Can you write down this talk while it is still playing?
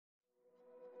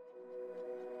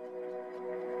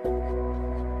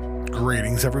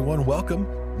Greetings, everyone. Welcome.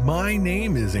 My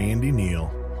name is Andy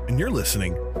Neal, and you're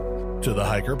listening to the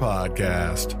Hiker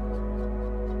Podcast.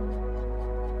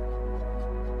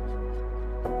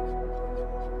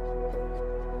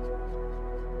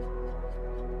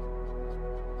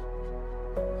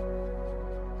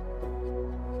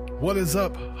 What is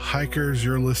up, hikers?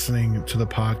 You're listening to the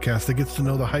podcast that gets to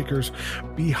know the hikers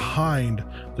behind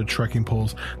the trekking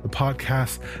poles, the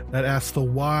podcast that asks the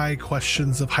why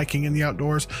questions of hiking in the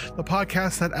outdoors, the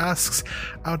podcast that asks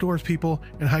outdoors people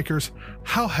and hikers,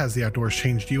 how has the outdoors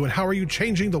changed you and how are you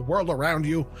changing the world around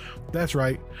you? That's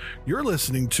right. You're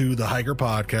listening to the Hiker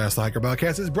Podcast. The Hiker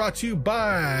Podcast is brought to you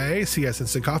by CS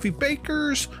Instant Coffee,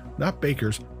 makers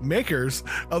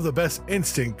of the best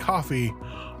instant coffee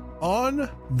on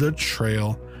the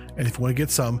trail. And if you want to get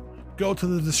some, go to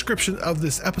the description of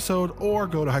this episode or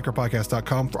go to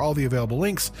hikerpodcast.com for all the available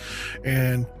links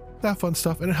and that fun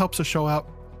stuff, and it helps the show out.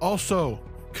 Also,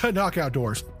 Canuck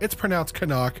Outdoors. It's pronounced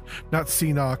Canuck, not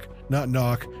Seanock, not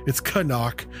Knock. It's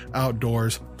Canuck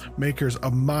Outdoors, makers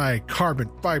of my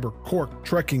carbon fiber cork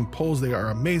trekking poles. They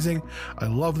are amazing. I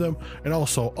love them. And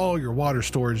also all your water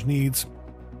storage needs,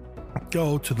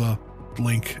 go to the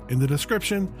link in the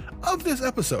description of this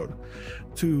episode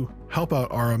to help out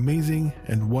our amazing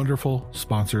and wonderful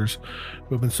sponsors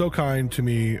who have been so kind to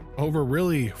me over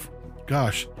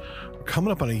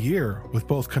coming up on a year with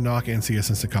both Canuck and CS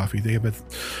Instant Coffee. They have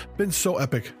been so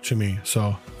epic to me.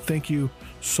 So thank you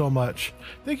so much.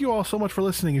 Thank you all so much for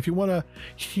listening. If you want to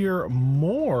hear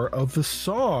more of the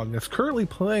song that's currently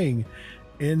playing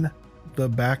in the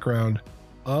background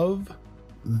of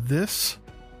this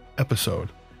episode,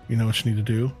 you know what you need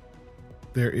to do.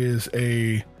 There is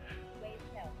a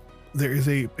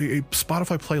Spotify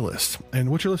playlist, and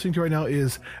what you're listening to right now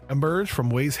is Emerge from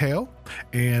Waze Hail.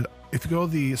 And if you go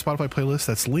to the Spotify playlist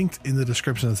that's linked in the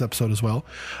description of this episode as well,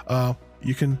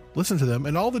 you can listen to them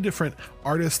and all the different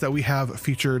artists that we have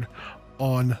featured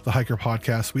on the Hiker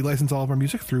Podcast. We license all of our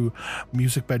music through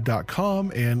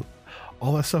musicbed.com, and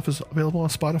all that stuff is available on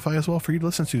Spotify as well for you to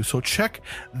listen to. So check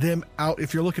them out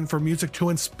if you're looking for music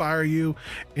to inspire you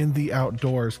in the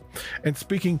outdoors. And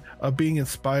speaking of being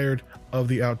inspired of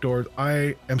the outdoors,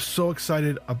 I am so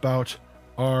excited about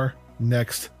our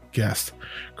next guest.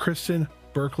 Kristen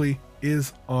Berkeley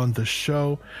is on the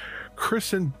show.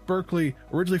 Kristen Berkeley,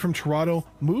 originally from Toronto,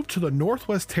 moved to the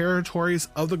Northwest Territories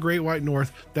of the Great White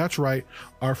North. That's right,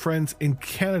 our friends in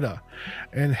Canada,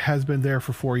 and has been there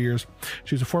for 4 years.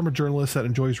 She's a former journalist that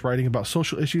enjoys writing about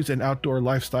social issues and outdoor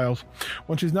lifestyles.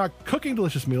 When she's not cooking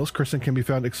delicious meals, Kristen can be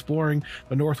found exploring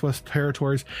the Northwest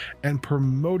Territories and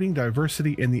promoting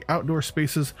diversity in the outdoor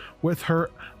spaces with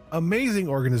her amazing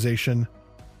organization,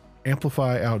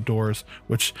 Amplify Outdoors,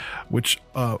 which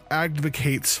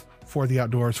advocates for the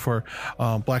outdoors for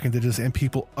Black, Indigenous, and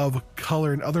people of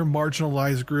color and other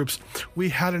marginalized groups. We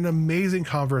had an amazing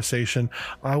conversation.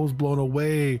 I was blown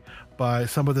away by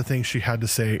some of the things she had to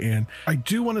say. And I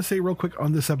do want to say real quick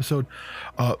on this episode,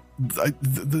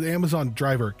 the Amazon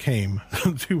driver came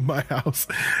to my house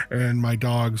and my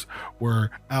dogs were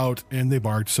out and they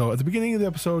barked. So at the beginning of the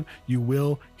episode, you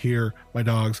will hear my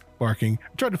dogs barking.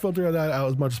 I tried to filter that out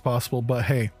as much as possible, but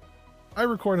hey, I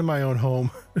record in my own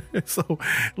home, so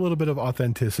a little bit of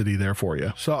authenticity there for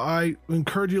you. So I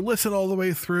encourage you to listen all the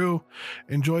way through.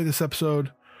 Enjoy this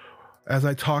episode as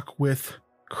I talk with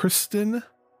Kristen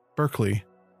Berkeley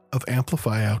of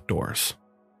Amplify Outdoors.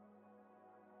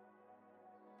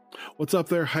 What's up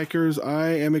there, hikers?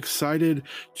 I am excited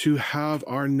to have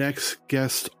our next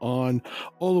guest on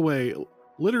all the way.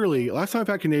 Literally, last time I've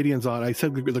had Canadians on, I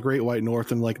said the Great White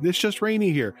North, and like, it's just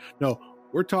rainy here. No,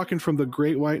 we're talking from the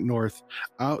Great White North.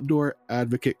 Outdoor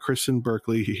advocate Kristen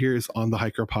Berkeley here is on the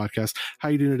Hiker Podcast. How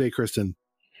are you doing today, Kristen?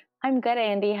 I'm good,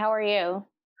 Andy. How are you?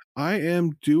 I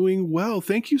am doing well.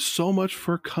 Thank you so much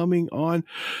for coming on.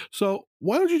 So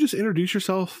why don't you just introduce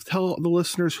yourself, tell the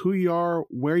listeners who you are,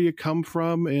 where you come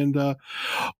from, and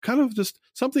kind of just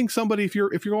somebody, if you're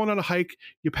going on a hike,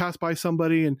 you pass by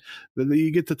somebody and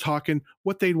you get to talking,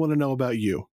 what they'd want to know about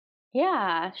you.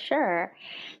 Yeah, sure.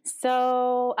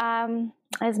 So,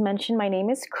 as mentioned, my name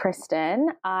is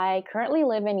Kristen. I currently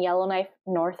live in Yellowknife,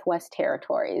 Northwest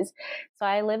Territories. So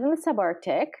I live in the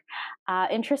subarctic.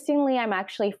 Interestingly, I'm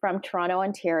actually from Toronto,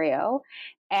 Ontario,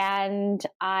 and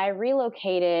I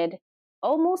relocated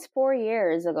almost 4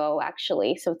 years ago,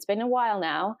 actually. So it's been a while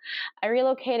now. I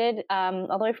relocated all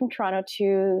the way from Toronto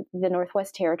to the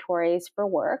Northwest Territories for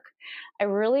work. I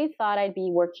really thought I'd be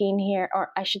working here,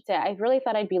 or I should say, I really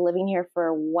thought I'd be living here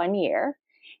for 1 year.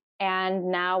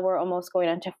 And now we're almost going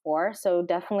on to 4. So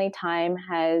definitely time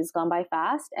has gone by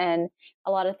fast and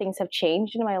a lot of things have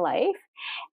changed in my life.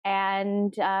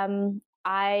 And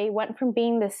I went from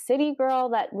being this city girl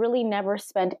that really never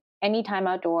spent any time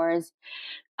outdoors,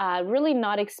 really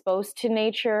not exposed to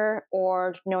nature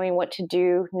or knowing what to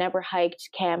do, never hiked,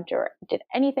 camped, or did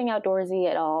anything outdoorsy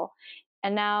at all.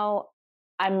 And now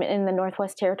I'm in the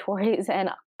Northwest Territories and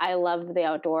I love the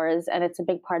outdoors and it's a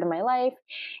big part of my life.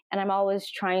 And I'm always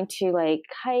trying to like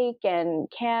hike and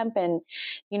camp and,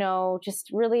 just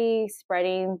really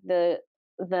spreading the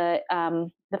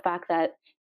fact that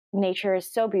nature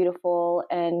is so beautiful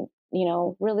and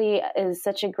really is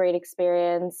such a great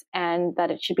experience and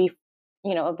that it should be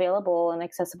available and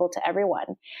accessible to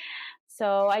everyone.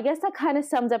 So I guess that kind of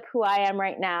sums up who I am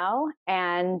right now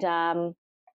and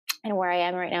where I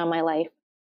am right now in my life.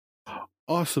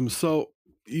 Awesome. So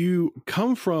you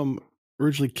come from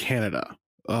originally Canada,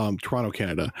 Toronto,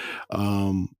 Canada,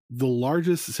 the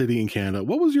largest city in Canada.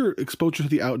 What was your exposure to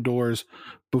the outdoors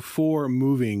before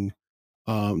moving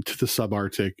to the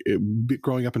subarctic,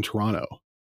 growing up in Toronto?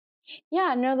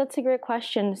 Yeah, no, that's a great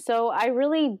question. So I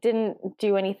really didn't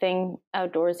do anything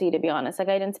outdoorsy, to be honest. Like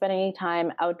I didn't spend any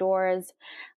time outdoors.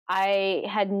 I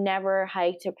had never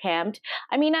hiked or camped.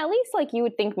 I mean, at least like you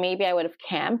would think maybe I would have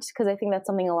camped because I think that's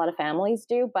something a lot of families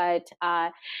do. But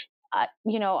I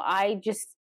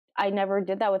never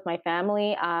did that with my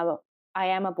family. I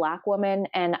am a Black woman,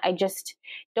 and I just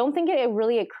don't think it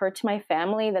really occurred to my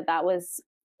family that that was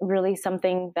really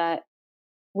something that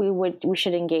we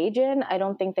should engage in. I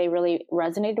don't think they really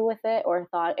resonated with it or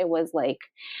thought it was like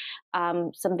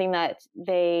something that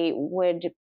they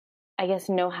would, I guess,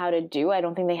 know how to do. I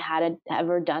don't think they had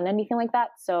ever done anything like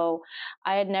that. So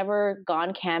I had never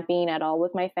gone camping at all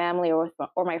with my family or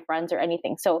my friends or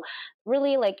anything. So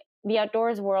really, like the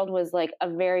outdoors world was like a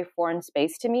very foreign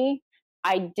space to me.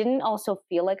 I didn't also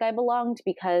feel like I belonged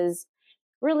because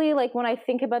really, like when I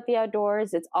think about the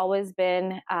outdoors, it's always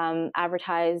been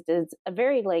advertised as a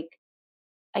very like,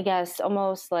 I guess,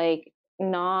 almost like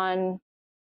it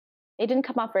didn't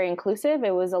come off very inclusive.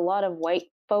 It was a lot of white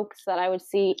folks that I would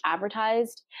see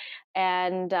advertised.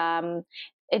 And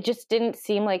it just didn't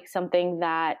seem like something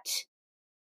that,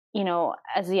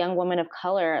 as a young woman of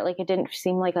color, like it didn't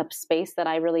seem like a space that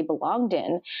I really belonged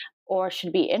in or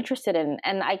should be interested in.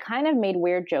 And I kind of made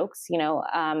weird jokes,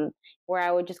 where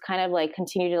I would just kind of like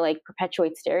continue to like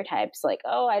perpetuate stereotypes like,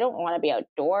 oh, I don't want to be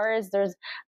outdoors. There's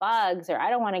bugs, or I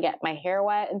don't want to get my hair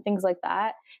wet and things like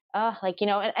that. It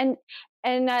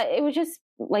was just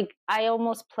like I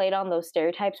almost played on those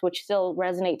stereotypes, which still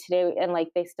resonate today, and like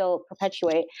they still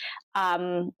perpetuate.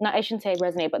 Not I shouldn't say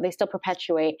resonate, but they still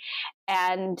perpetuate,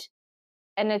 and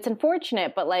it's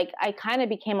unfortunate. But like I kind of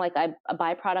became like a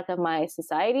byproduct of my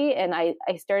society, and I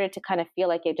started to kind of feel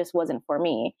like it just wasn't for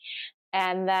me.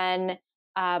 And then,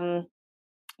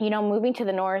 moving to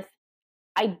the north,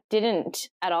 I didn't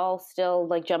at all still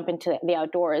like jump into the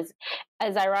outdoors.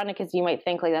 As ironic as you might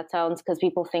think, like that sounds, because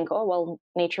people think, oh, well,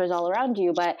 nature is all around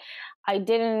you. But I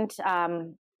didn't,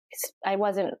 I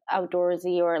wasn't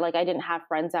outdoorsy, or like I didn't have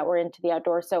friends that were into the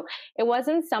outdoors. So it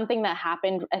wasn't something that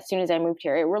happened as soon as I moved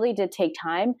here. It really did take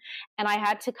time. And I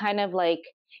had to kind of like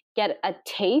get a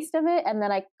taste of it, and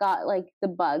then I got like the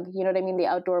bug, you know what I mean, the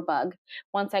outdoor bug,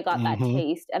 once I got that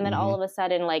taste. And then all of a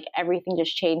sudden like everything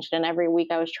just changed, and every week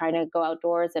I was trying to go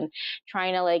outdoors and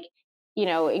trying to like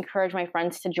encourage my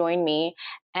friends to join me,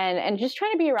 and just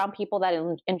trying to be around people that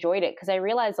enjoyed it, because I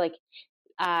realized like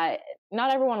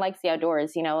not everyone likes the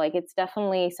outdoors, like it's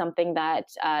definitely something that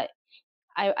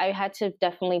I had to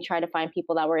definitely try to find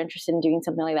people that were interested in doing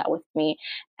something like that with me.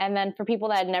 And then for people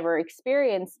that had never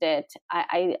experienced it,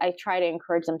 I try to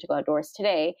encourage them to go outdoors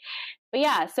today. But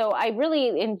yeah, so I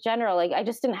really, in general, like I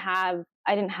didn't have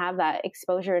that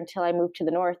exposure until I moved to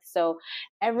the north. So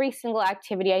every single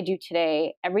activity I do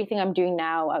today, everything I'm doing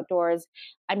now outdoors,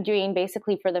 I'm doing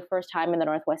basically for the first time in the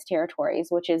Northwest Territories,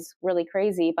 which is really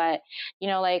crazy. But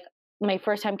like my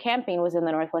first time camping was in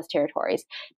the Northwest Territories.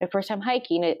 My first time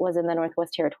hiking, it was in the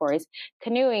Northwest Territories.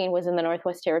 Canoeing was in the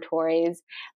Northwest Territories.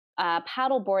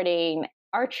 Paddleboarding,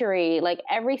 archery, like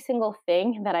every single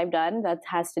thing that I've done that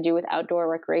has to do with outdoor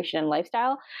recreation and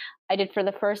lifestyle, I did for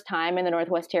the first time in the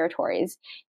Northwest Territories,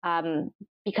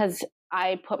 because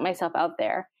I put myself out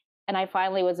there. And I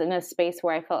finally was in a space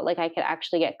where I felt like I could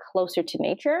actually get closer to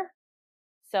nature.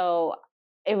 So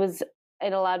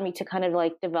it allowed me to kind of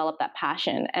like develop that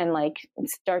passion and like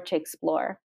start to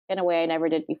explore in a way I never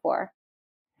did before.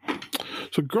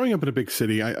 So growing up in a big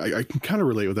city, I can kind of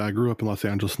relate with that. I grew up in Los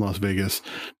Angeles and Las Vegas,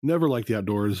 never liked the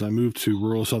outdoors. I moved to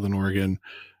rural Southern Oregon,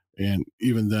 and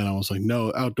even then I was like,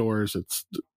 no, outdoors, it's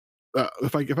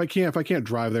if I can't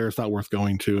drive there, it's not worth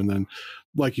going to. And then,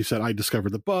 like you said, I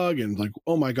discovered the bug and like,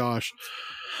 oh my gosh.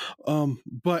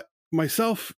 But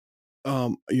myself,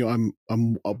 I'm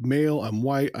a male, I'm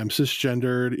white, I'm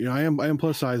cisgendered, I am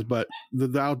plus size, but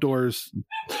the outdoors,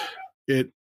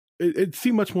 it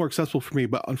seemed much more accessible for me.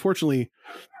 But unfortunately,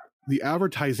 the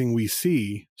advertising we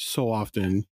see so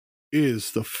often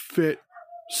is the fit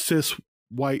cis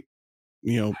white,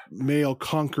 male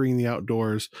conquering the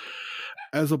outdoors.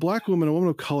 As a Black woman, a woman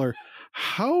of color,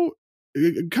 how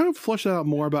kind of flesh that out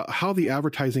more about how the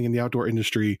advertising in the outdoor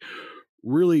industry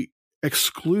really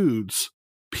excludes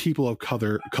people of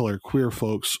color, queer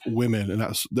folks, women,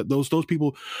 and those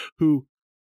people who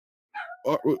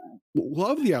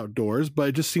love the outdoors, but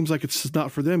it just seems like it's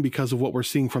not for them because of what we're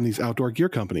seeing from these outdoor gear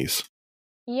companies.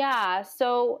 Yeah.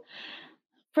 So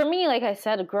for me, like I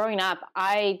said, growing up,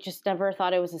 I just never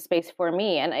thought it was a space for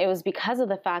me. And it was because of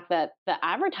the fact that the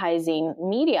advertising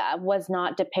media was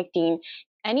not depicting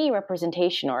any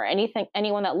representation or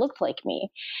anyone that looked like me.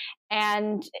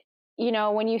 And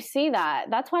when you see that,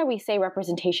 that's why we say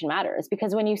representation matters,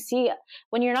 because when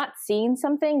you're not seeing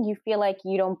something, you feel like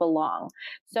you don't belong.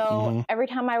 So every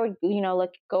time I would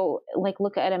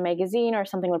look at a magazine or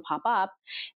something would pop up,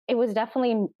 it was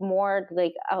definitely more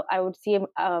like I would see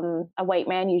a white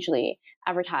man usually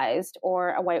advertised,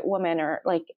 or a white woman, or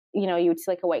you would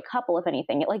see like a white couple, if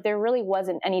anything. Like there really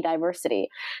wasn't any diversity.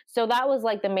 So that was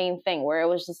like the main thing, where it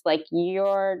was just like,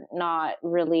 you're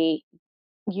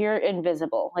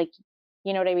invisible. Like,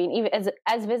 you know what I mean? Even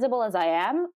as visible as I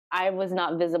am, I was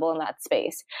not visible in that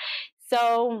space.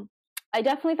 So I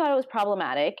definitely thought it was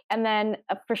problematic. And then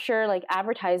for sure, like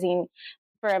advertising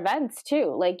for events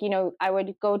too. Like, I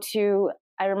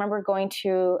remember going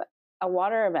to a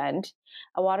water event,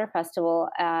 a water festival,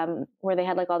 where they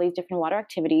had like all these different water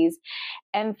activities,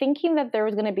 and thinking that there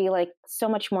was going to be like so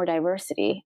much more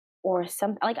diversity or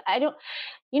something. Like, I don't,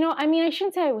 I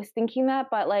shouldn't say I was thinking that,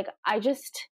 but like,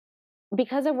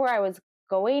 because of where I was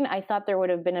going, I thought there would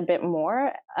have been a bit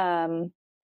more,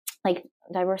 like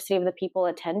diversity of the people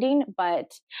attending.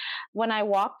 But when I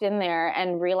walked in there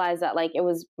and realized that like it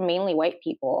was mainly white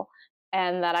people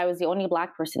and that I was the only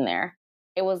Black person there,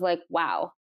 it was like,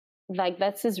 wow, like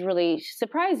this is really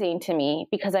surprising to me,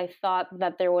 because I thought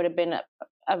that there would have been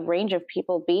a range of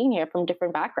people being here from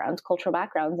different backgrounds, cultural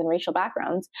backgrounds and racial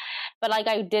backgrounds. But like,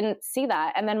 I didn't see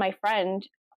that. And then my friend,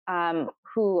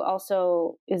 who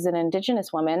also is an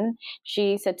Indigenous woman,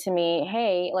 she said to me,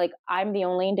 hey, like I'm the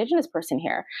only Indigenous person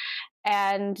here.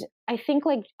 And I think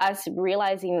like us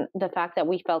realizing the fact that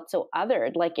we felt so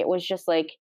othered, like it was just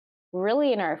like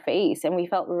really in our face, and we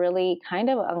felt really kind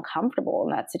of uncomfortable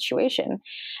in that situation.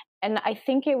 And I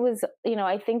think it was,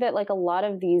 I think that like a lot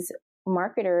of these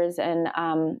marketers and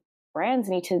brands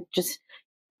need to just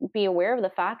be aware of the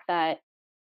fact that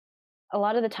a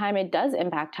lot of the time it does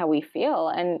impact how we feel,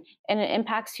 and it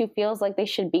impacts who feels like they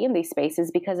should be in these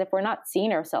spaces, because if we're not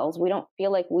seeing ourselves, we don't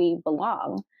feel like we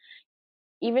belong.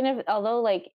 Although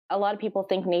like a lot of people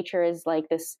think nature is like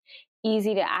this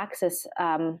easy to access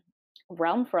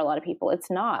realm for a lot of people, it's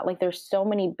not. Like there's so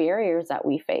many barriers that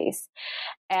we face,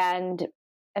 and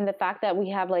the fact that we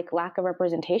have like lack of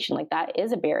representation, like that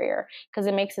is a barrier, because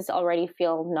it makes us already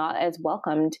feel not as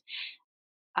welcomed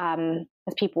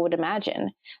as people would imagine.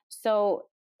 So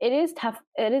it is tough.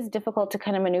 It is difficult to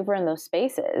kind of maneuver in those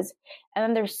spaces. And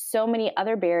then there's so many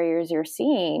other barriers you're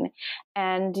seeing.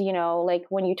 And, like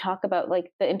when you talk about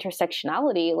like the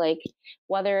intersectionality, like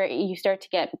whether you start to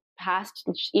get past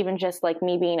even just like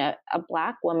me being a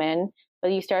Black woman,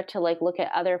 but you start to like look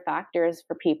at other factors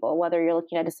for people, whether you're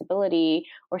looking at disability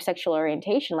or sexual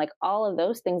orientation, like all of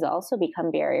those things also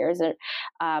become barriers.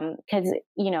 Because,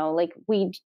 like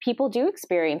people do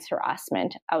experience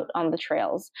harassment out on the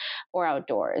trails or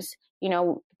outdoors.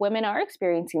 Women are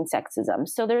experiencing sexism.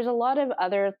 So there's a lot of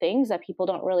other things that people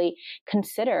don't really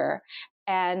consider.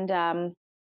 And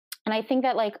I think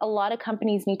that like a lot of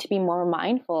companies need to be more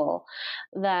mindful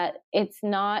that it's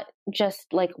not just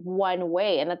like one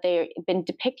way, and that they've been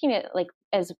depicting it like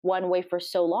as one way for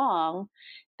so long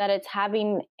that it's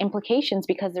having implications,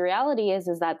 because the reality is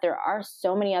that there are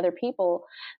so many other people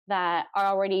that are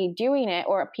already doing it,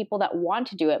 or people that want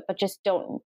to do it, but just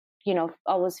don't,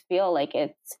 always feel like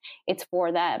it's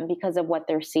for them because of what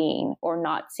they're seeing or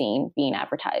not seeing being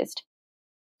advertised.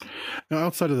 Now,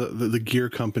 outside of the gear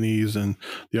companies and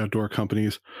the outdoor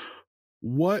companies,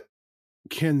 what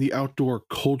can the outdoor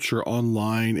culture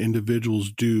online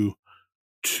individuals do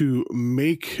to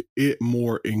make it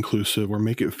more inclusive, or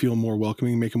make it feel more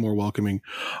welcoming,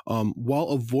 while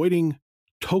avoiding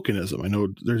tokenism? I know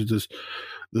there's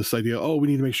this idea, we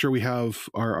need to make sure we have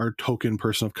our token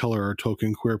person of color, our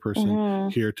token queer person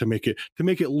here to make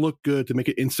it look good, to make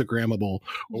it Instagrammable.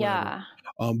 Yeah.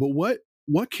 But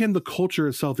what can the culture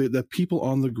itself, that people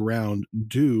on the ground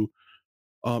do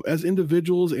as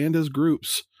individuals and as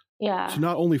groups, Yeah. to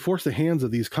not only force the hands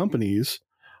of these companies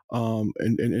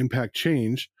and impact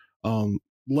change,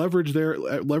 leverage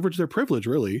their privilege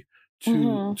really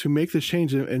Hmm. to make this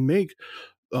change and make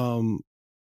um,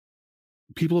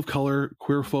 people of color,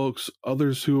 queer folks,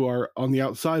 others who are on the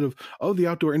outside of the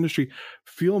outdoor industry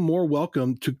feel more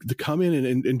welcome to come in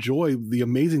and enjoy the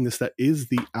amazingness that is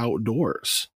the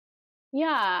outdoors.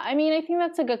 Yeah, I mean, I think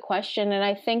that's a good question. And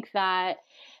I think that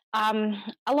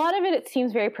a lot of it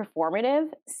seems very performative.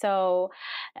 So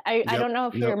I Yep. don't know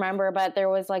if you Yep. remember, but there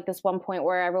was like this one point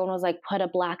where everyone was like, put a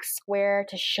black square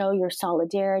to show your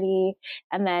solidarity.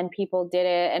 And then people did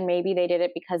it. And maybe they did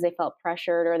it because they felt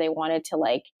pressured or they wanted to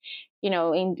like,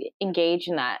 engage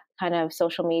in that kind of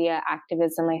social media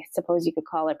activism. I suppose you could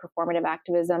call it performative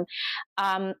activism.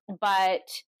 But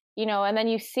and then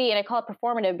you see, and I call it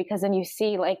performative because then you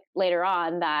see like later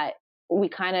on that we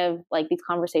kind of like these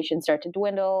conversations start to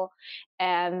dwindle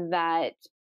and that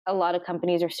a lot of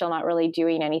companies are still not really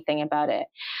doing anything about it.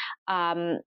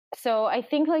 Um, so I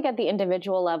think like at the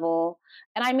individual level,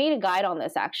 and I made a guide on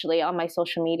this actually on my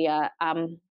social media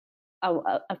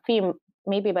a few,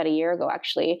 maybe about a year ago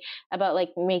actually, about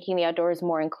like making the outdoors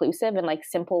more inclusive and like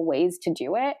simple ways to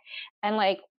do it. And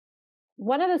like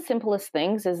one of the simplest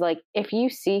things is like if you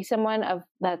see someone of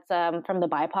that's from the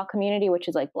BIPOC community, which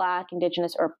is like Black,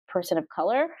 Indigenous, or person of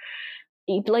color,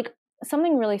 like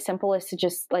something really simple is to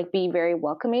just like be very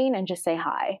welcoming and just say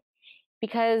hi.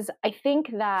 Because I think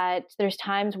that there's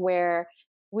times where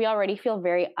we already feel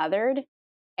very othered,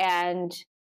 and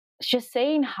just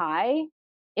saying hi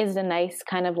is a nice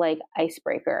kind of like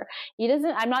icebreaker.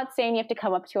 I'm not saying you have to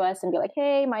come up to us and be like,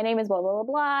 hey, my name is blah, blah, blah,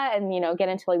 blah, and, get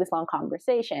into like this long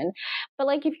conversation. But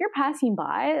like, if you're passing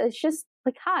by, it's just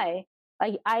like, hi,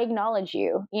 like I acknowledge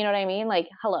you. You know what I mean? Like,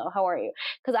 hello, how are you?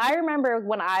 Because I remember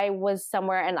when I was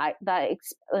somewhere and I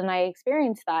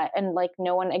experienced that, and like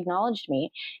no one acknowledged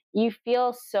me. You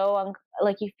feel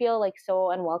like you feel like so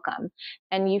unwelcome,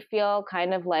 and you feel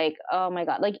kind of like, oh my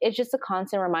god, like it's just a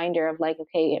constant reminder of like,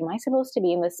 okay, am I supposed to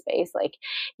be in this space? Like,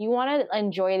 you want to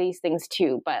enjoy these things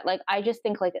too, but like I just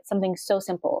think like it's something so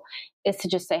simple is to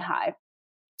just say hi.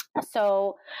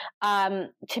 So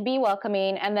to be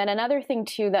welcoming. And then another thing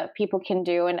too that people can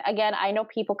do, and again, I know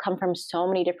people come from so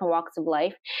many different walks of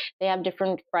life. They have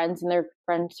different friends in their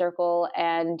friend circle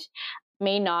and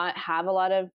may not have a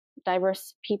lot of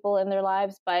diverse people in their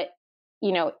lives, but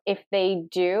if they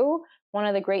do, one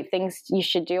of the great things you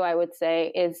should do, I would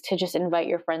say, is to just invite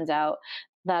your friends out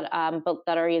but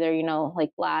that are either like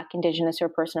Black, Indigenous, or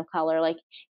person of color, like,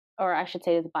 or I should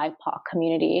say the BIPOC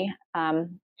community.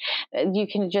 You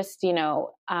can just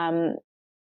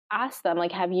ask them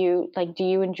like, do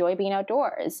you enjoy being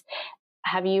outdoors?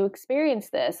 Have you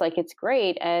experienced this? Like, it's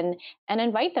great. And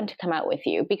invite them to come out with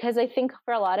you, because I think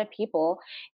for a lot of people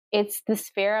it's this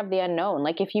fear of the unknown.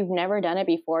 Like, if you've never done it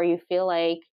before, you feel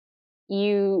like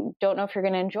you don't know if you're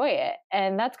going to enjoy it.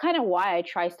 And that's kind of why I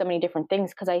try so many different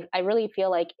things, because I really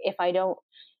feel like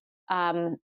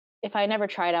um, if I never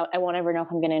try it out, I won't ever know if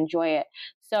I'm going to enjoy it.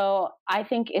 So I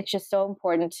think it's just so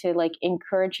important to like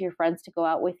encourage your friends to go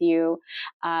out with you.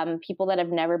 People that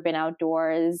have never been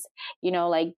outdoors,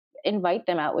 like invite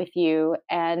them out with you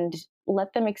and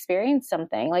let them experience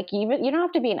something. Like, even you don't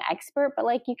have to be an expert, but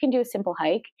like you can do a simple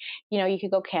hike. You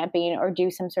could go camping or do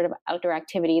some sort of outdoor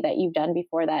activity that you've done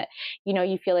before that,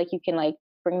 you feel like you can like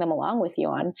bring them along with you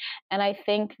on. And I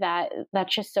think that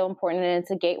that's just so important. And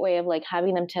it's a gateway of like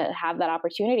having them to have that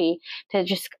opportunity to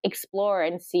just explore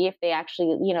and see if they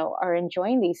actually, are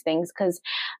enjoying these things. Cause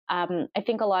I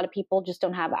think a lot of people just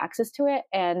don't have access to it.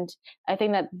 And I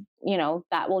think that,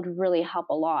 that will really help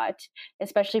a lot,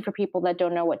 especially for people that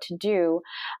don't know what to do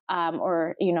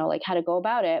or, like how to go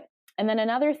about it. And then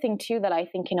another thing too that I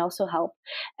think can also help,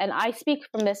 and I speak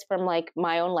from this from like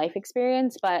my own life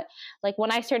experience, but like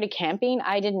when I started camping,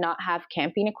 I did not have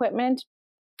camping equipment.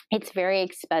 It's very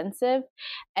expensive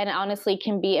and honestly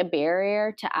can be a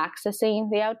barrier to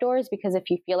accessing the outdoors, because if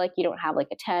you feel like you don't have like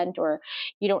a tent, or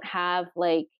you don't have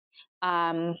like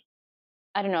um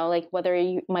I don't know, like whether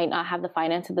you might not have the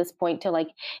finance at this point to like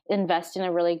invest in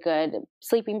a really good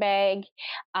sleeping bag.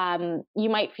 You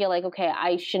might feel like, okay,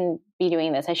 I shouldn't be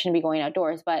doing this. I shouldn't be going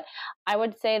outdoors. But I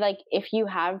would say, like, if you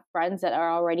have friends that are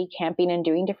already camping and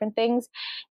doing different things,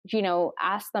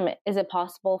 ask them, is it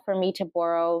possible for me to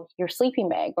borrow your sleeping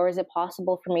bag? Or is it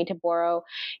possible for me to borrow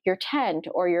your tent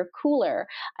or your cooler?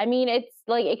 I mean, it's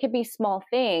like, it could be small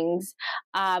things,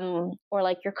 or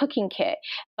like your cooking kit,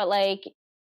 but like,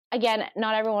 again,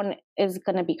 not everyone is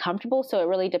going to be comfortable. So it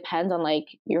really depends on like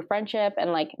your friendship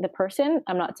and like the person.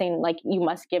 I'm not saying like you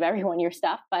must give everyone your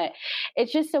stuff, but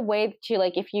it's just a way to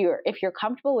like, if you're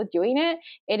comfortable with doing it,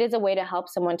 it is a way to help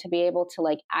someone to be able to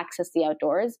like access the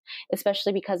outdoors,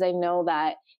 especially because I know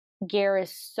that gear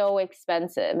is so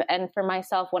expensive. And for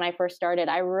myself, when I first started,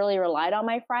 I really relied on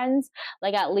my friends.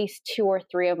 Like at least 2 or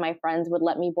 3 of my friends would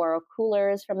let me borrow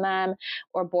coolers from them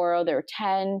or borrow their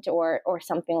tent or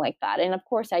something like that. And of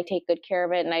course I take good care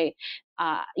of it. And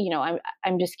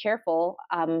I'm just careful.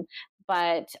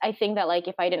 But I think that like,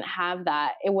 if I didn't have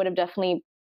that, it would have definitely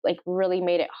like really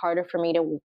made it harder for me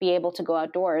to be able to go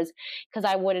outdoors,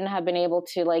 because I wouldn't have been able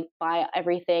to like buy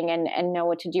everything and know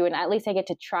what to do. And at least I get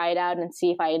to try it out and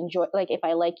see if I enjoy, like if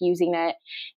I like using it.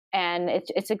 And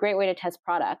it's a great way to test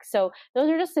products. So those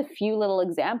are just a few little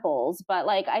examples, but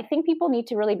like I think people need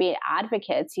to really be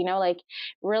advocates, like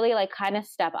really like kind of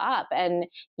step up. And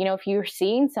if you're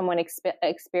seeing someone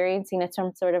experiencing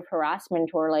some sort of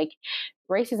harassment or like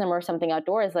racism or something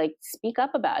outdoors, like speak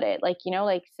up about it. Like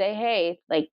like say, hey,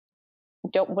 like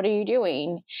what are you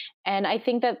doing? And I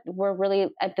think that we're really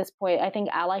at this point, I think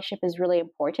allyship is really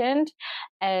important,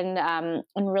 and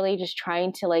really just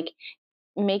trying to like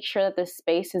make sure that this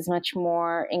space is much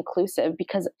more inclusive,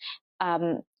 because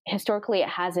historically it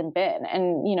hasn't been.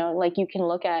 And like you can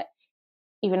look at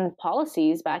even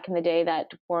policies back in the day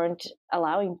that weren't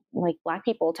allowing like Black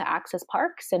people to access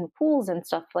parks and pools and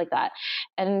stuff like that.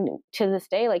 And to this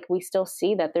day, like we still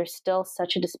see that there's still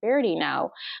such a disparity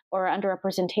now, or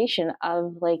underrepresentation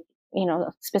of like,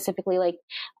 specifically like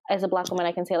as a Black woman,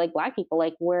 I can say like Black people,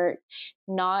 like we're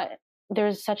not,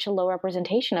 there's such a low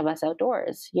representation of us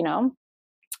outdoors,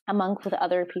 among with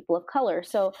other people of color.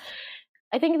 So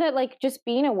I think that like just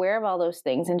being aware of all those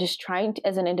things and just trying to,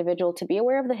 as an individual, to be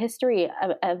aware of the history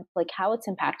of like how it's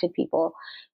impacted people,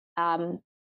 and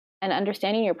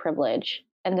understanding your privilege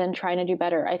and then trying to do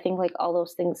better. I think like all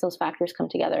those things, those factors come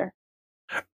together.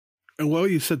 And what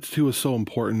you said too is so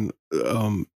important.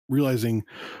 Realizing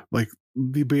like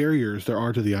the barriers there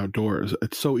are to the outdoors.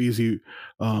 It's so easy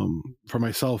for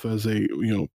myself as a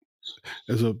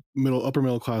upper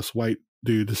middle class white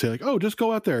dude to say like, oh, just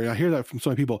go out there. And I hear that from so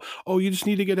many people. Oh, you just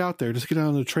need to get out there, just get out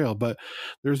on the trail. But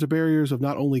there's the barriers of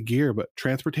not only gear, but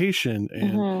transportation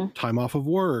and time off of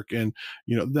work, and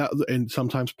that, and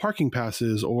sometimes parking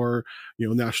passes, or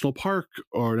national park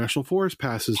or national forest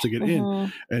passes to get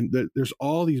in. And there's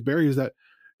all these barriers that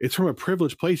it's from a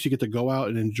privileged place. You get to go out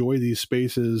and enjoy these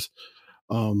spaces,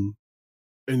 and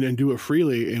do it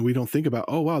freely. And we don't think about,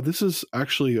 oh, wow, this is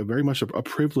actually very much a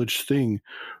privileged thing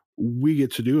we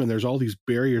get to do. And there's all these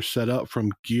barriers set up,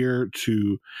 from gear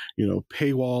to,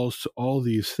 paywalls, to all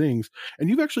these things. And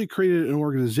you've actually created an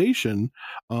organization,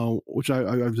 which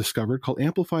I've discovered, called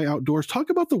Amplify Outdoors. Talk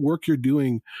about the work you're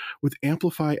doing with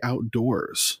Amplify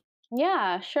Outdoors.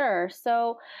 Yeah, sure.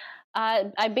 So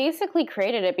I basically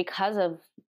created it because of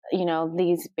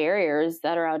these barriers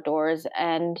that are outdoors,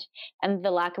 and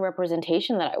the lack of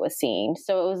representation that I was seeing.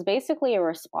 So it was basically a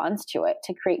response to it,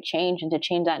 to create change and to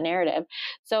change that narrative.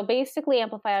 So basically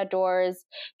Amplify Outdoors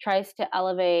tries to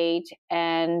elevate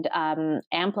and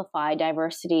amplify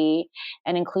diversity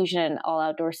and inclusion in all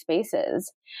outdoor spaces.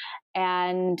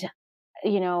 And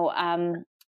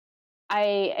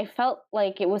I felt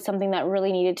like it was something that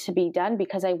really needed to be done,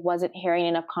 because I wasn't hearing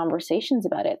enough conversations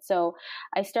about it. So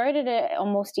I started it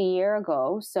almost a year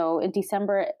ago. So in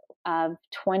December of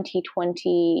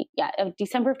 2020,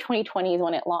 December of 2020 is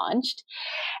when it launched,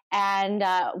 and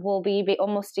we'll be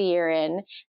almost a year in.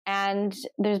 And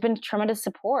there's been tremendous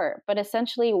support. But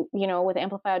essentially, with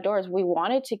Amplify Outdoors, we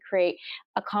wanted to create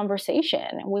a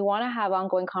conversation. We want to have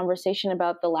ongoing conversation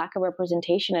about the lack of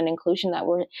representation and inclusion that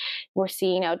we're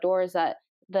seeing outdoors, that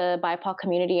the BIPOC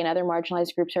community and other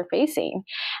marginalized groups are facing,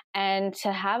 and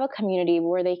to have a community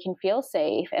where they can feel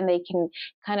safe and they can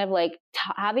kind of like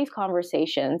have these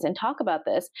conversations and talk about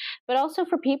this, but also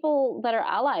for people that are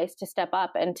allies to step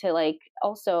up and to like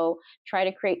also try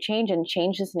to create change and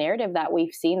change this narrative that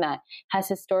we've seen that has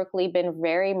historically been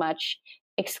very much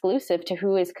exclusive to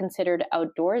who is considered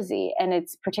outdoorsy. And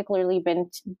it's particularly been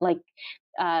like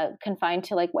confined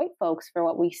to like white folks for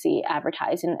what we see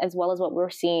advertised, and as well as what we're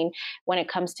seeing when it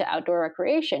comes to outdoor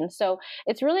recreation. So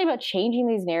it's really about changing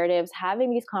these narratives,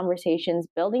 having these conversations,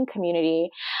 building community.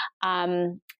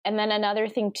 And then another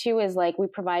thing too is like we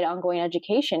provide ongoing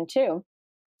education too.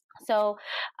 So,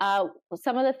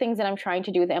 some of the things that I'm trying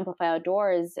to do with Amplify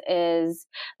Outdoors is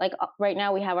like right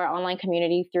now we have our online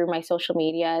community through my social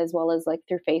media as well as like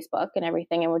through Facebook and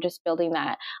everything. And we're just building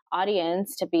that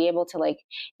audience to be able to like,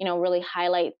 really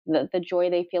highlight the joy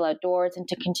they feel outdoors and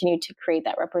to continue to create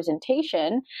that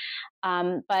representation.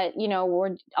 But,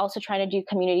 we're also trying to do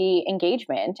community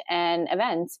engagement and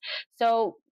events.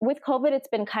 So, with COVID, it's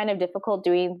been kind of difficult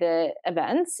doing the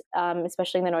events,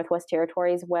 especially in the Northwest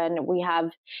Territories when we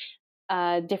have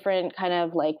different kind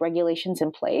of like regulations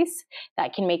in place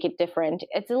that can make it different.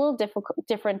 It's a little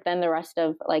different than the rest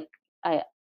of like I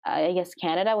guess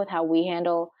Canada with how we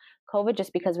handle COVID,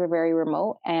 just because we're very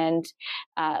remote and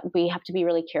we have to be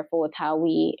really careful with how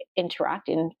we interact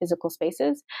in physical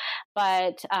spaces.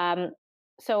 But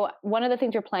so one of the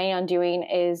things we're planning on doing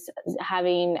is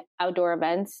having outdoor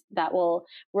events that will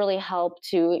really help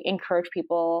to encourage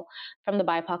people from the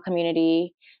BIPOC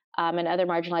community and other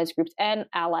marginalized groups and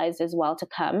allies as well to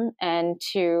come and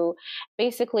to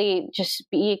basically just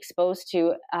be exposed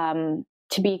to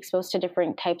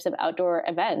different types of outdoor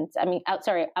events.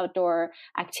 Outdoor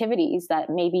activities that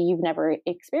maybe you've never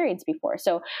experienced before.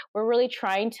 So we're really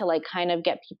trying to like kind of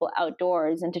get people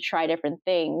outdoors and to try different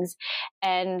things.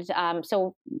 And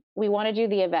so we want to do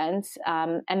the events.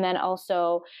 And then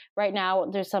also right now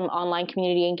there's some online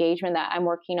community engagement that I'm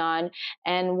working on.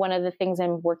 And one of the things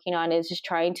I'm working on is just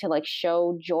trying to like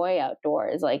show joy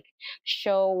outdoors, like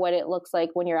show what it looks like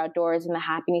when you're outdoors and the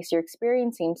happiness you're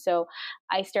experiencing. So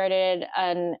I started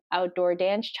an outdoor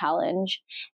dance challenge,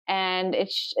 and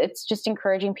it's just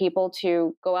encouraging people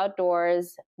to go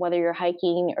outdoors, whether you're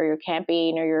hiking or you're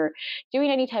camping or you're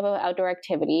doing any type of outdoor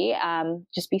activity.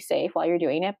 Just be safe while you're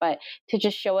doing it, but to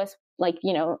just show us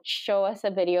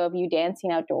a video of you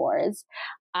dancing outdoors.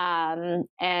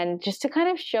 And just to kind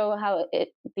of show how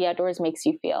the outdoors makes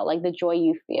you feel, like the joy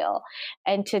you feel,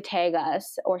 and to tag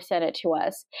us or send it to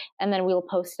us. And then we'll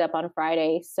post it up on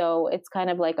Friday. So it's kind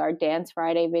of like our Dance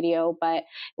Friday video, but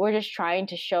we're just trying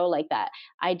to show like that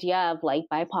idea of like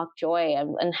BIPOC joy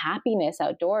and happiness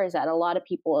outdoors that a lot of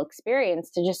people experience,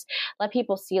 to just let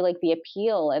people see like the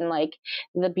appeal and like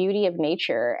the beauty of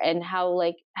nature and how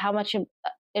much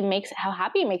how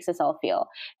happy it makes us all feel.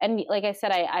 And like I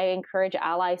said, I encourage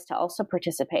allies to also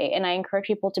participate, and I encourage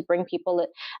people to bring people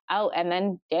out and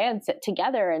then dance it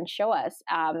together and show us.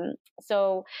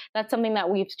 So that's something that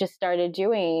we've just started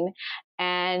doing.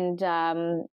 And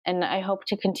I hope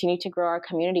to continue to grow our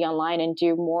community online and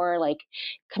do more like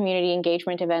community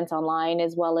engagement events online,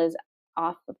 as well as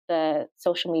off of the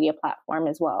social media platform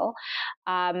as well.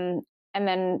 And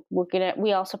then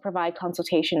we also provide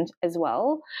consultations as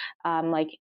well, like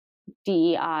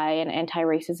DEI and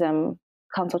anti-racism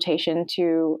consultation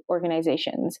to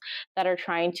organizations that are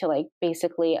trying to like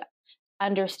basically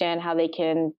understand how they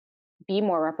can be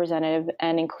more representative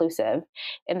and inclusive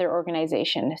in their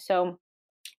organization. So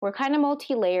we're kind of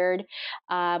multi-layered.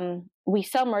 We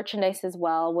sell merchandise as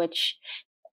well, which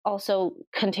also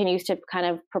continues to kind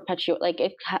of perpetuate, like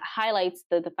it highlights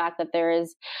the fact that there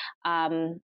is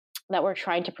that we're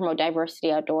trying to promote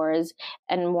diversity outdoors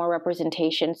and more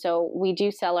representation. So we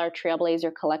do sell our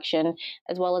Trailblazer collection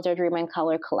as well as our Dream in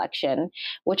Color collection,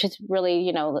 which is really,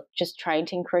 just trying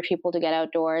to encourage people to get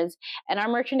outdoors. And our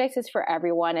merchandise is for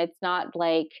everyone. It's not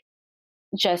like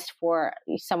just for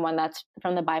someone that's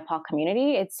from the BIPOC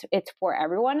community. It's for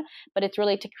everyone, but it's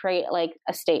really to create like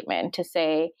a statement to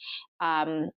say,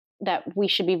 that we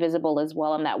should be visible as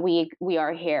well, and that we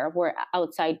are here. We're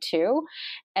outside too,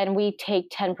 and we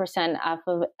take 10% off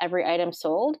of every item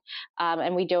sold,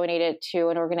 and we donate it to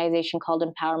an organization called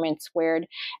Empowerment Squared,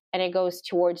 and it goes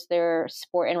towards their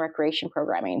sport and recreation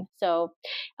programming. So,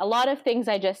 a lot of things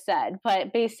I just said,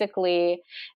 but basically,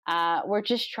 we're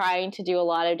just trying to do a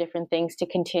lot of different things to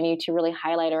continue to really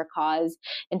highlight our cause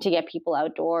and to get people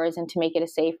outdoors and to make it a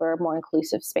safer, more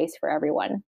inclusive space for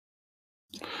everyone.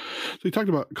 So you talked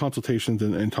about consultations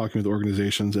and talking with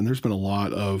organizations, and there's been a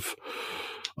lot of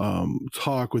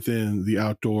talk within the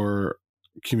outdoor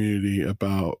community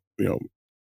about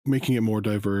making it more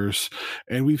diverse,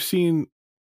 and we've seen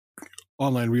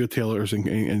online retailers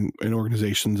and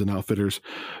organizations and outfitters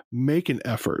make an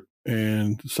effort.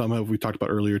 And some we talked about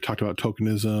earlier, talked about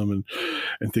tokenism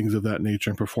and things of that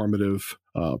nature, and performative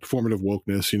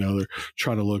wokeness. They're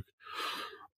trying to look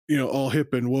all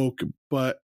hip and woke,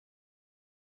 but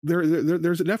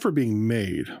there's an effort being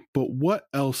made. But what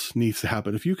else needs to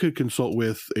happen? If you could consult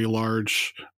with a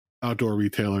large outdoor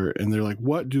retailer and they're like,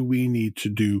 what do we need to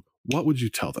do? What would you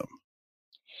tell them?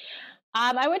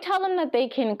 I would tell them that they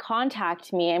can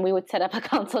contact me and we would set up a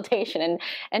consultation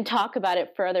and talk about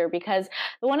it further, because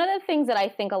one of the things that I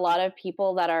think a lot of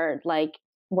people that are like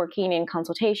working in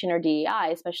consultation or DEI,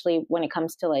 especially when it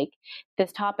comes to like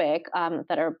this topic,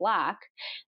 that are Black,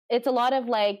 it's a lot of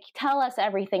like, tell us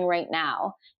everything right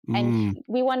now. And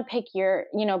we want to pick your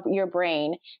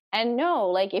brain. And no,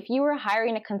 like if you were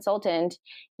hiring a consultant,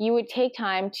 you would take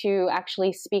time to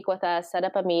actually speak with us, set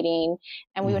up a meeting,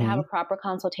 and we would have a proper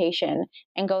consultation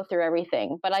and go through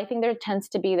everything. But I think there tends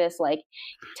to be this like,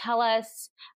 tell us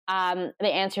the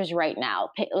answers right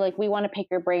now. Like we want to pick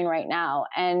your brain right now.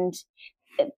 And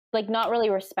like not really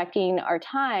respecting our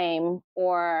time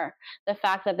or the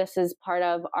fact that this is part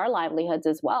of our livelihoods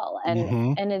as well,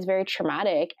 and is very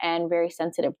traumatic and very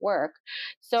sensitive work.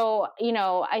 So,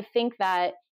 I think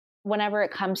that whenever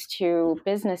it comes to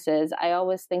businesses, I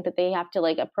always think that they have to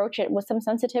like approach it with some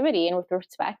sensitivity and with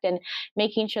respect, and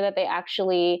making sure that they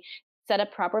actually set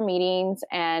up proper meetings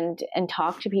and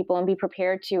talk to people and be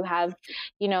prepared to have,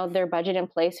 their budget in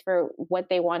place for what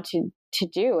they want to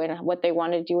do and what they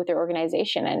want to do with their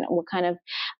organization and what kind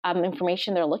of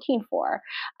information they're looking for.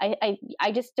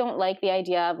 I just don't like the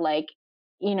idea of like,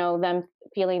 them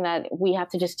feeling that we have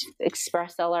to just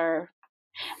express to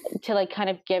like kind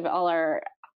of give all our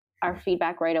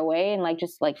feedback right away and like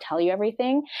just like tell you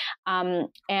everything. And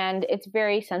it's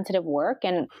very sensitive work.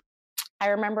 And I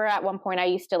remember at one point I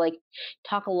used to like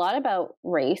talk a lot about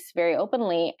race very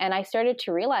openly. And I started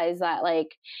to realize that like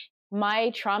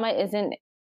my trauma isn't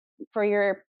for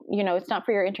your, it's not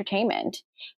for your entertainment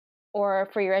or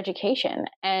for your education.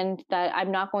 And that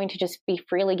I'm not going to just be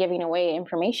freely giving away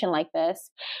information like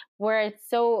this, where it's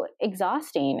so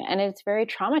exhausting and it's very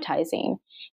traumatizing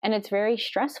and it's very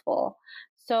stressful.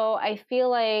 So I feel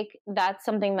like that's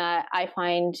something that I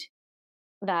find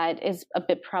that is a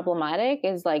bit problematic,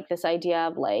 is like this idea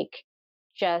of like,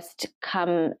 just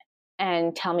come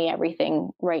and tell me everything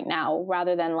right now,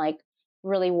 rather than like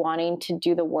really wanting to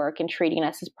do the work and treating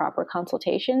us as proper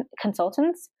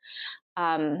consultants.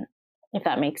 If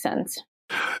that makes sense.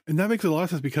 And that makes a lot of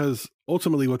sense, because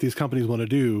ultimately what these companies want to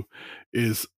do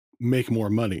is make more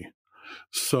money.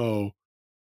 So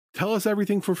tell us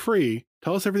everything for free.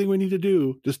 Tell us everything we need to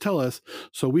do. Just tell us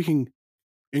so we can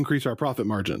increase our profit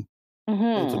margin.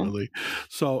 Ultimately.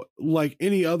 So like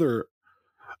any other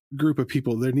group of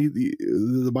people, there need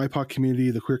the BIPOC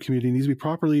community, the queer community needs to be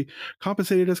properly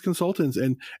compensated as consultants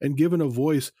and given a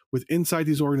voice with inside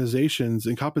these organizations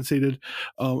and compensated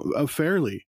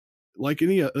fairly, like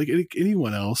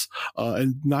anyone else,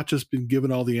 and not just been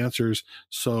given all the answers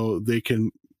so they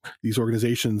can, these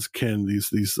organizations can,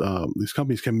 these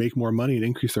companies can make more money and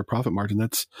increase their profit margin.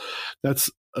 That's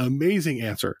an amazing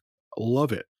answer.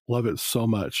 Love it so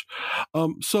much.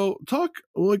 So talk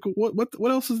like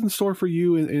what else is in store for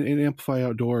you in Amplify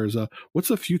Outdoors? What's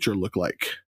the future look like?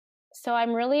 So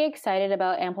I'm really excited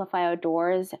about Amplify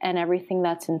Outdoors and everything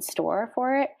that's in store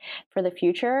for it for the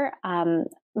future.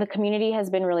 The community has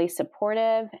been really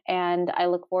supportive, and I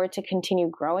look forward to continue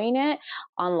growing it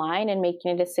online and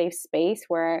making it a safe space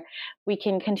where we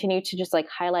can continue to just like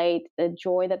highlight the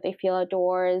joy that they feel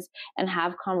outdoors and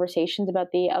have conversations about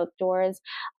the outdoors.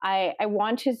 I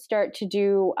want to start to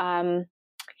do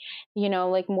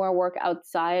like more work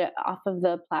outside off of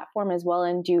the platform as well,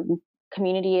 and do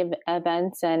community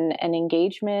events and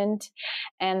engagement.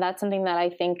 And that's something that I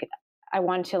think I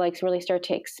want to like really start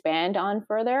to expand on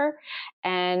further.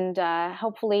 And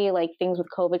hopefully like things with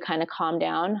COVID kind of calm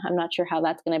down. I'm not sure how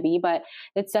that's going to be, but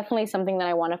it's definitely something that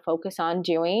I want to focus on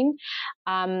doing.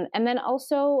 And then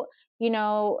also,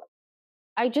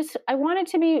 I want it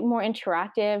to be more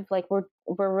interactive. Like we're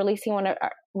releasing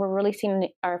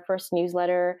our first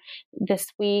newsletter this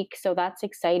week, so that's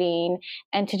exciting,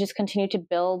 and to just continue to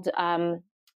build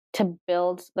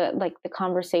the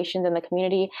conversations in the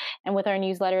community. And with our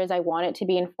newsletters, I want it to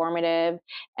be informative,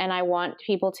 and I want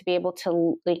people to be able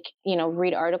to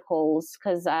read articles,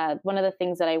 because one of the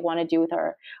things that I want to do with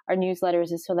our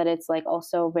newsletters is so that it's like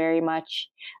also very much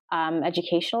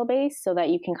educational based, so that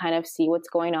you can kind of see what's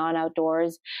going on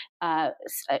outdoors. I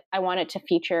want it to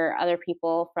feature other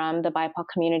people from the BIPOC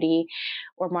community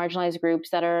or marginalized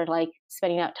groups that are like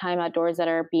spending out time outdoors, that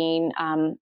are being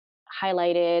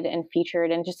highlighted and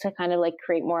featured, and just to kind of like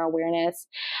create more awareness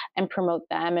and promote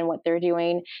them and what they're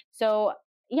doing. So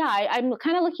yeah, I'm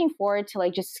kind of looking forward to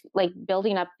like just like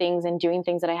building up things and doing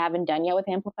things that I haven't done yet with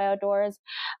Amplify Outdoors.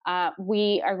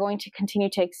 We are going to continue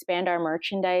to expand our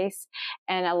merchandise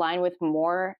and align with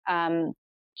more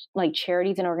like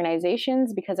charities and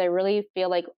organizations, because I really feel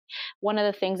like one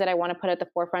of the things that I want to put at the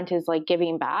forefront is like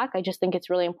giving back. I just think it's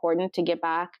really important to give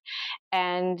back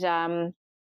and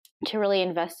to really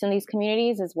invest in these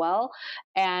communities as well.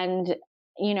 And,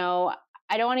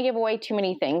 I don't want to give away too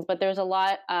many things, but there's a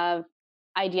lot of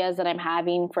ideas that I'm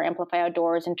having for Amplify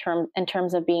Outdoors in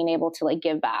terms of being able to like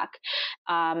give back.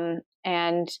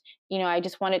 And I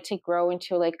just want it to grow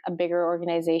into like a bigger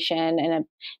organization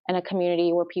and a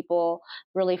community where people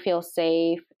really feel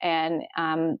safe and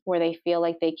where they feel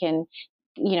like they can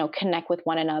connect with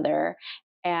one another.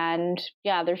 And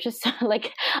yeah, there's just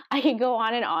like, I could go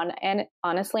on, and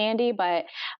honestly, Andy, but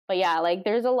yeah, like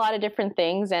there's a lot of different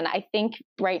things. And I think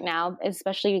right now,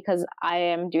 especially because I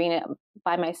am doing it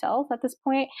by myself at this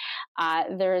point,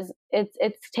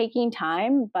 it's taking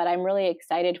time, but I'm really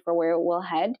excited for where we'll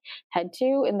head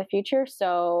to in the future.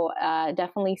 So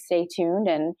definitely stay tuned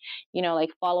and,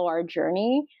 like follow our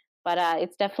journey, but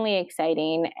it's definitely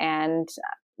exciting. And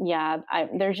yeah,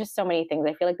 there's just so many things.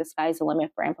 I feel like the sky's the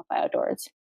limit for Amplify Outdoors.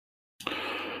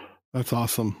 That's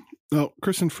awesome. Now,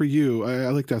 Kristen, for you, I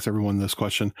like to ask everyone this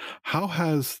question. How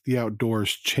has the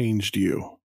outdoors changed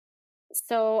you?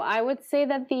 So I would say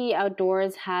that the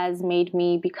outdoors has made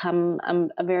me become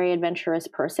a very adventurous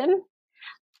person.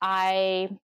 I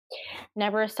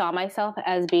never saw myself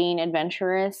as being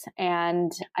adventurous,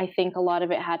 and I think a lot of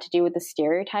it had to do with the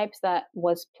stereotypes that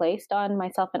was placed on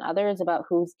myself and others about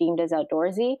who's deemed as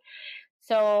outdoorsy.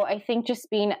 So I think just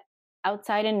being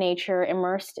outside in nature,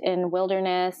 immersed in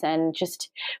wilderness, and just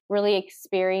really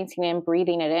experiencing and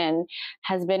breathing it in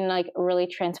has been like really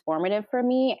transformative for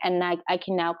me. And I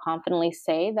can now confidently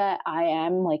say that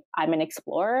I'm an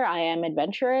explorer. I am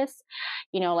adventurous.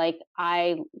 Like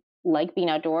I like being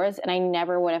outdoors, and I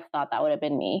never would have thought that would have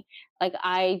been me. Like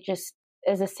I just,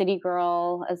 as a city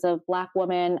girl, as a Black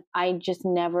woman, I just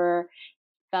never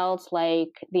felt like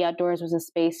the outdoors was a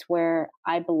space where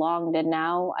I belonged. And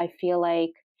now I feel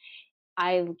like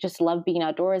I just love being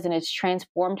outdoors, and it's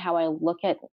transformed how I look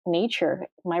at nature.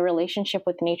 My relationship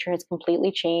with nature has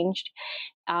completely changed.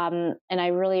 And I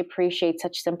really appreciate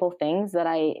such simple things that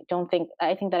I think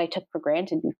that I took for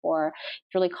granted before.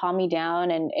 It's really calmed me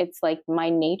down, and it's like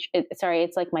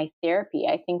it's like my therapy.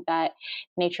 I think that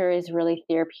nature is really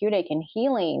therapeutic and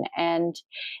healing, and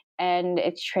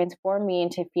it's transformed me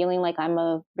into feeling like I'm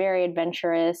a very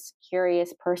adventurous,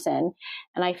 curious person.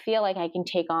 And I feel like I can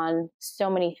take on so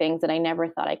many things that I never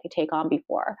thought I could take on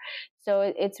before. So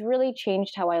it's really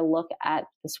changed how I look at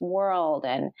this world,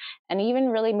 and even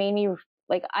really made me,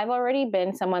 like, I've already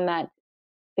been someone that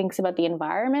thinks about the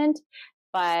environment,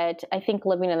 but I think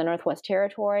living in the Northwest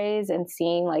Territories and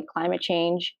seeing like climate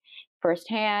change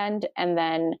firsthand, and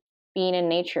then being in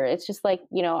nature, it's just like,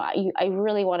 I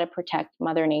really want to protect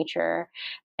Mother Nature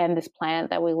and this planet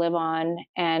that we live on.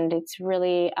 And it's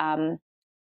really,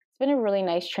 it's been a really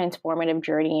nice transformative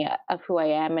journey of who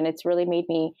I am. And it's really made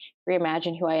me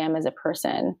reimagine who I am as a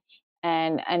person,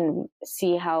 and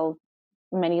see how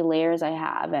many layers I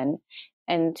have,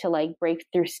 and to like break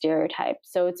through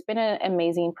stereotypes. So it's been an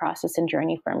amazing process and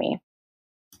journey for me.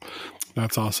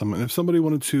 That's awesome. And if somebody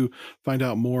wanted to find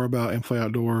out more about Amplify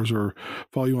Outdoors or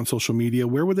follow you on social media,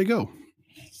 where would they go?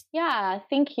 Yeah,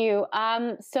 thank you.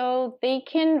 So they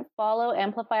can follow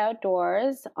Amplify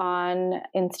Outdoors on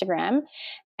Instagram,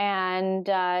 and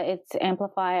it's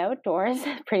Amplify Outdoors,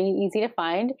 pretty easy to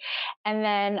find. And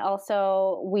then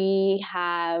also we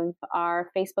have our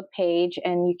Facebook page,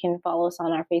 and you can follow us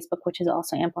on our Facebook, which is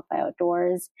also Amplify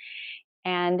Outdoors.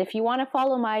 And if you want to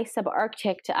follow my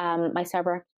subarctic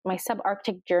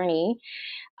journey,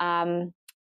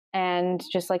 and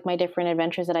just like my different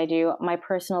adventures that I do, my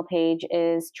personal page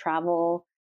is Travel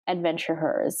Adventure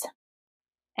Hers.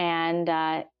 And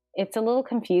it's a little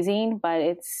confusing, but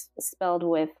it's spelled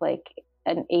with like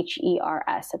an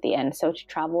HERS at the end. So it's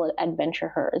Travel Adventure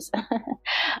Hers.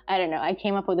 I don't know. I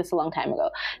came up with this a long time ago.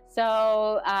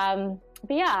 So,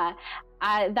 but yeah,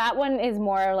 that one is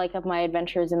more like of my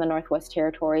adventures in the Northwest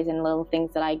Territories and little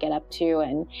things that I get up to,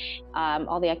 and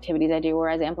all the activities I do.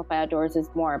 Whereas Amplify Outdoors is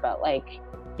more about like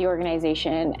the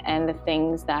organization and the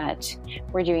things that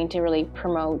we're doing to really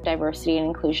promote diversity and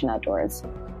inclusion outdoors.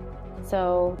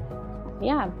 So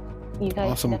yeah, you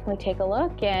guys Awesome. Can definitely take a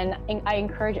look, and I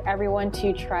encourage everyone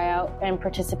to try out and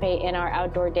participate in our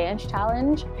outdoor dance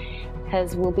challenge,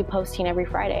 because we'll be posting every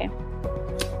Friday.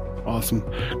 Awesome.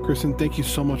 Kristen, thank you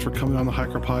so much for coming on the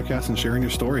Hiker Podcast and sharing your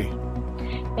story.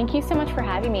 Thank you so much for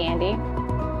having me, Andy.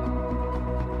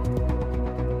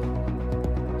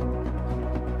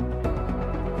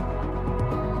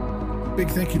 Big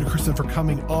thank you to Kristen for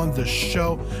coming on the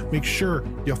show. Make sure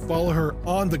you follow her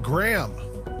on the gram.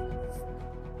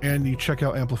 And you check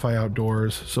out Amplify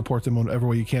Outdoors, support them whatever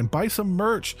way you can. Buy some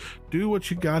merch, do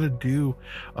what you got to do.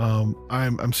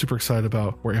 I'm super excited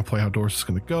about where Amplify Outdoors is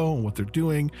going to go and what they're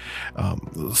doing.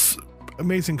 This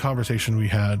amazing conversation we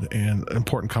had, and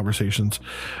important conversations.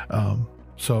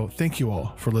 So thank you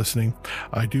all for listening.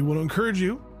 I do want to encourage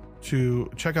you to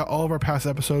check out all of our past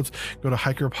episodes, go to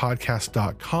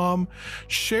hikerpodcast.com.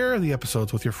 Share the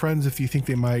episodes with your friends if you think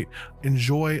they might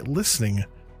enjoy listening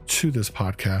to this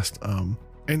podcast.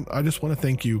 And I just want to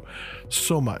thank you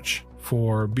so much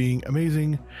for being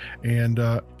amazing. And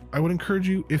I would encourage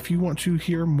you, if you want to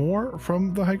hear more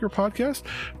from the Hiker Podcast,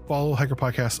 follow Hiker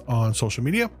Podcast on social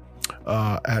media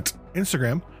at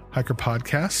Instagram, Hiker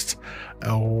Podcast,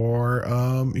 or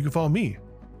you can follow me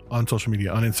on social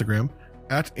media on Instagram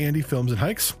at Andy Films and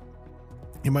Hikes.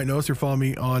 You might notice you're following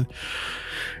me on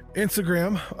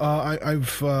Instagram.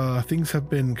 I've things have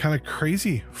been kind of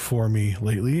crazy for me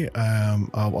lately.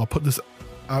 I'll put this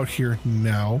out here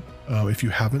now. If you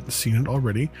haven't seen it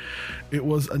already, it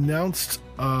was announced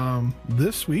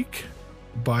this week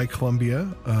by Columbia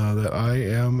that I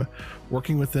am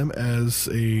working with them as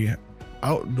a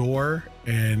outdoor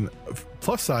and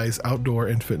plus size outdoor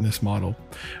and fitness model.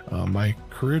 My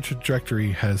career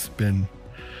trajectory has been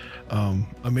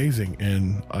amazing,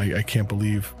 and I can't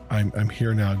believe I'm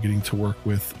here now getting to work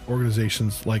with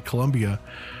organizations like Columbia,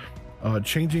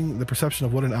 changing the perception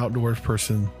of what an outdoors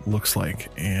person looks like.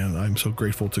 And I'm so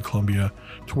grateful to Columbia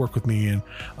to work with me, and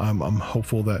I'm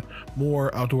hopeful that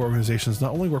more outdoor organizations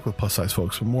not only work with plus size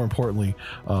folks, but more importantly,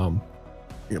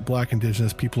 Black,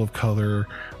 Indigenous, people of color,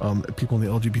 people in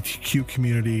the LGBTQ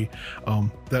community,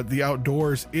 that the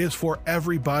outdoors is for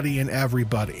everybody and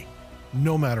everybody,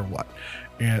 no matter what.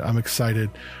 And I'm excited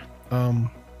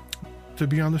to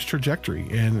be on this trajectory.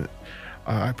 And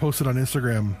I posted on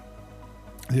Instagram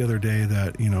the other day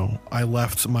that, I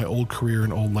left my old career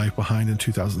and old life behind in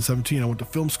 2017. I went to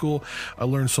film school. I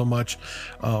learned so much,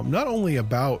 not only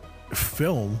about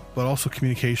film, but also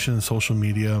communication and social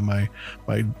media. My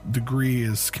degree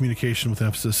is communication with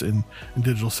emphasis in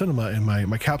digital cinema, and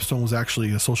my capstone was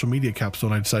actually a social media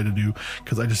capstone I decided to do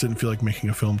because I just didn't feel like making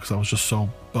a film because I was just so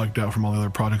bugged out from all the other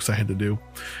projects I had to do.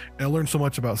 And I learned so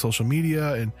much about social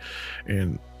media,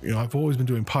 and I've always been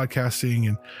doing podcasting,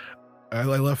 and I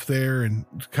left there and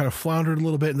kind of floundered a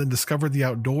little bit, and then discovered the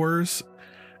outdoors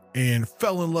and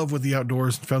fell in love with the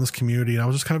outdoors and found this community. And I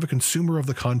was just kind of a consumer of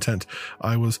the content.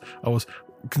 I was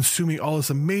consuming all this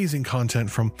amazing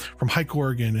content from Hike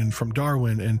Oregon and from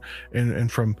Darwin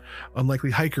and from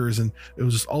Unlikely Hikers. And it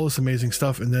was just all this amazing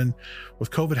stuff. And then with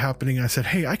COVID happening, I said,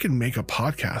 hey, I can make a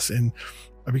podcast. And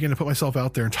I began to put myself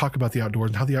out there and talk about the outdoors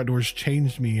and how the outdoors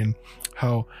changed me, and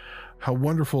how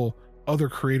wonderful other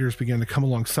creators began to come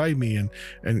alongside me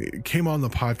and came on the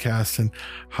podcast, and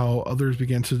how others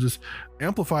began to just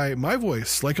amplify my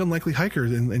voice, like Unlikely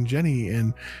Hikers and Jenny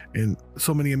and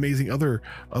so many amazing other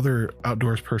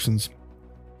outdoors persons.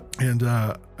 And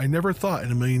I never thought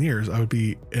in a million years I would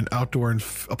be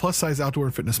a plus size outdoor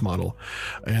and fitness model,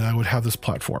 and I would have this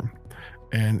platform.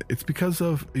 And it's because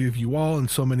of you all and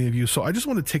so many of you. So I just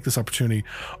want to take this opportunity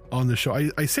on the show.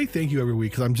 I say thank you every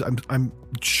week because I'm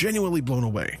genuinely blown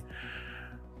away.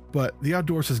 But the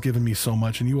outdoors has given me so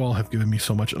much, and you all have given me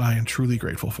so much, and I am truly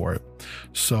grateful for it.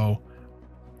 So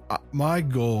my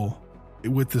goal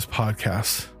with this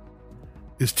podcast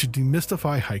is to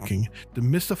demystify hiking,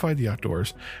 demystify the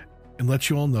outdoors, and let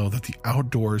you all know that the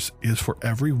outdoors is for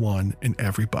everyone and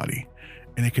everybody.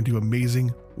 And it can do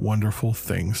amazing, wonderful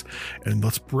things. And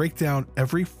let's break down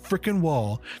every freaking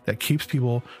wall that keeps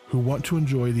people who want to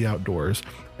enjoy the outdoors,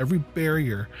 every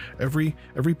barrier, every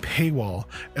paywall,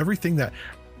 everything that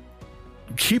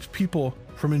keeps people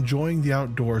from enjoying the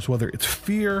outdoors, whether it's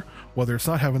fear, whether it's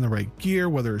not having the right gear,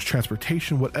 whether it's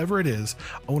transportation, whatever it is.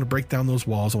 I want to break down those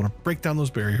walls. I want to break down those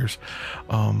barriers,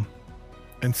 and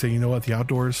say, you know what, the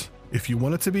outdoors, if you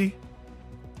want it to be,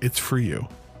 it's for you.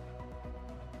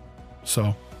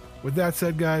 So with that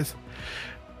said, guys,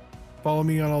 follow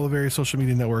me on all the various social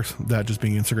media networks, that just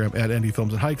being Instagram at Andy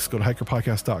Films and Hikes. Go to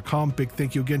hikerpodcast.com. Big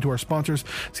thank you again to our sponsors,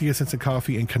 Sea Sense and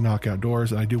Coffee and Canuck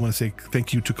Outdoors. And I do want to say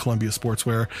thank you to Columbia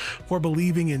Sportswear for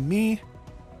believing in me.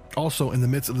 Also, in the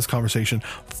midst of this conversation,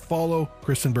 follow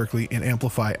Kristen, Berkeley, and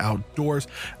Amplify Outdoors.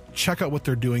 Check out what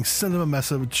they're doing. Send them a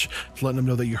message to let them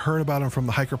know that you heard about them from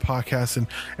the Hiker Podcast,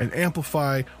 and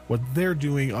amplify what they're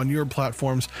doing on your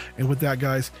platforms. And with that,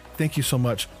 guys, thank you so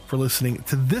much for listening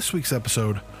to this week's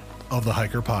episode of the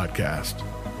Hiker Podcast.